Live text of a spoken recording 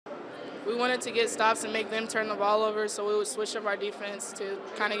we wanted to get stops and make them turn the ball over, so we would switch up our defense to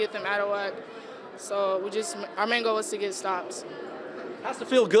kind of get them out of whack. So our main goal was to get stops. Has to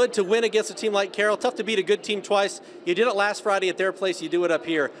feel good to win against a team like Carroll. Tough to beat a good team twice. You did it last Friday at their place. You do it up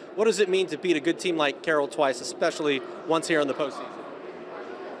here. What does it mean to beat a good team like Carroll twice, especially once here in the postseason?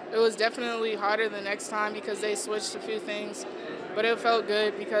 It was definitely harder the next time because they switched a few things, but it felt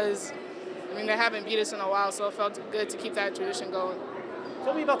good because, they haven't beat us in a while, so it felt good to keep that tradition going.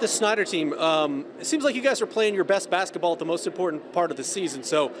 Tell me about this Snyder team. It seems like you guys are playing your best basketball at the most important part of the season.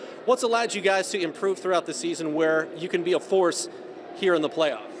 So what's allowed you guys to improve throughout the season where you can be a force here in the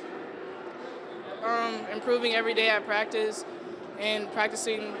playoffs? Improving every day at practice and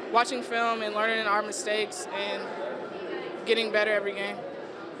practicing, watching film and learning our mistakes and getting better every game.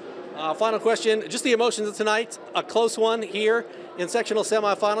 Final question, just the emotions of tonight, a close one here in sectional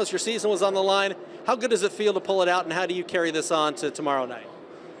semifinals. Your season was on the line. How good does it feel to pull it out, and how do you carry this on to tomorrow night?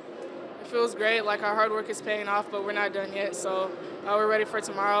 It feels great, like our hard work is paying off, but we're not done yet. So we're ready for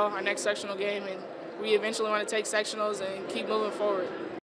tomorrow, our next sectional game, and we eventually want to take sectionals and keep moving forward.